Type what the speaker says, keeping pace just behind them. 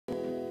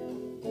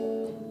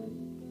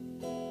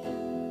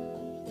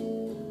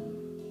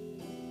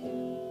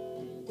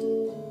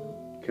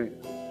Okay.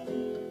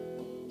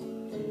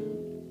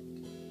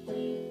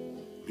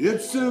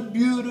 It's a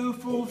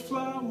beautiful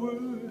flower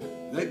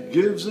that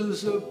gives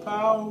us a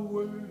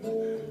power,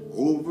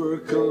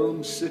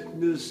 overcome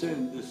sickness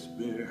and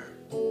despair.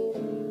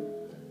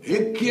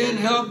 It can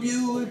help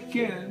you with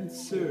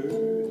cancer,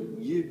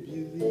 give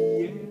you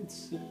the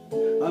answer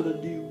how to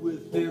deal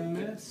with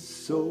MS.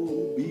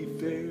 So be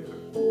fair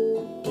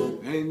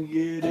and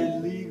get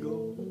it legal.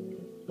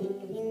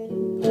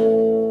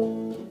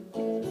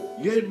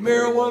 Get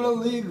marijuana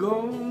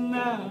legal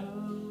now.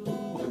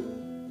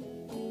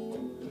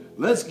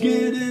 Let's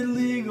get it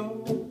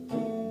legal.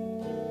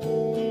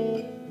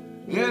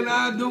 And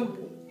I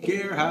don't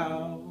care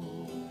how.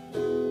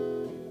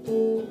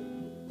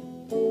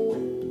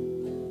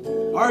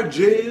 Our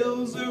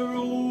jails are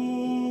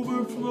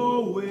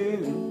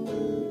overflowing.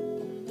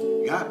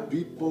 Got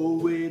people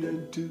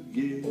waiting to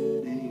get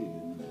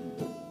in.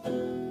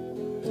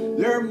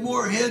 There are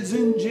more heads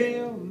in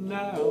jail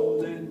now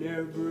than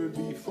ever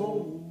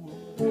before.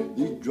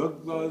 These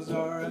drug laws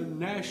are a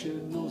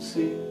national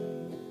sin.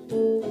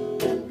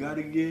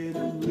 Gotta get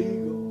them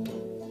legal.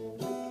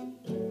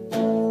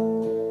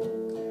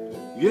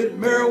 Get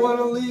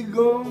marijuana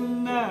legal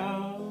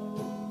now.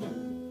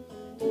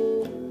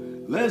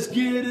 Let's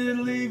get it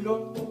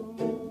legal.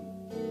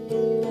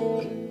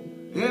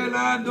 And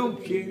I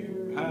don't care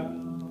how.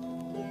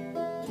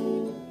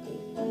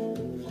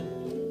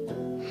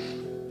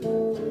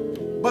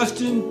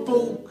 Busting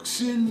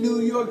folks in New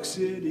York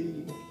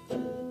City,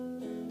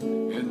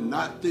 and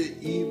not the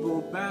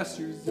evil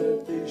bastards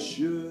that they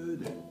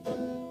should.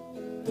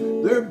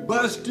 They're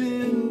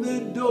busting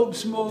the dope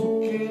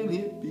smoking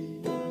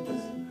hippies,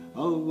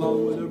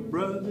 along with their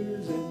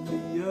brothers and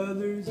the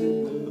others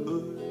in the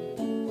hood.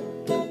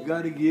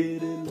 Gotta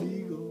get it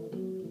legal.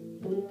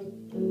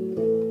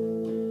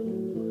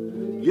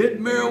 Get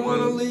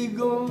marijuana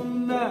legal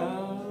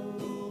now.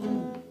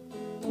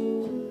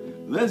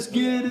 Let's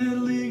get it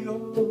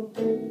legal.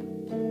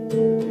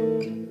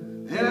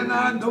 And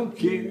I don't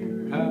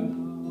care how.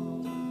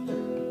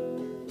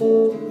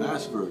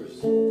 Last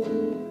verse.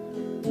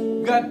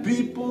 Got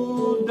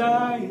people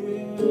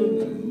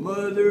dying,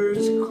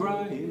 mothers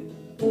crying,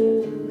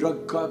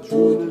 drug cops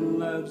ruining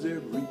lives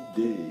every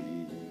day.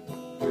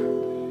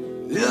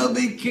 They'll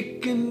be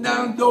kicking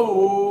down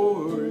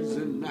doors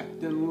and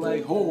acting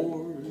like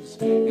whores,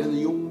 and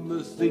the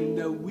only thing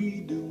that we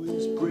do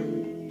is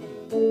pray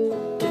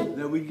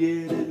that we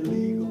get it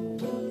legal.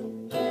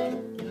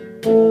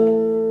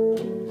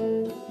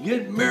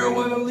 Get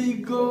marijuana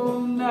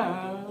legal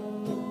now.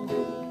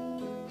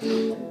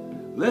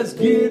 Let's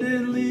get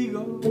it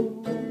legal.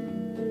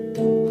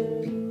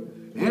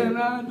 And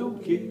I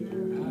don't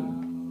care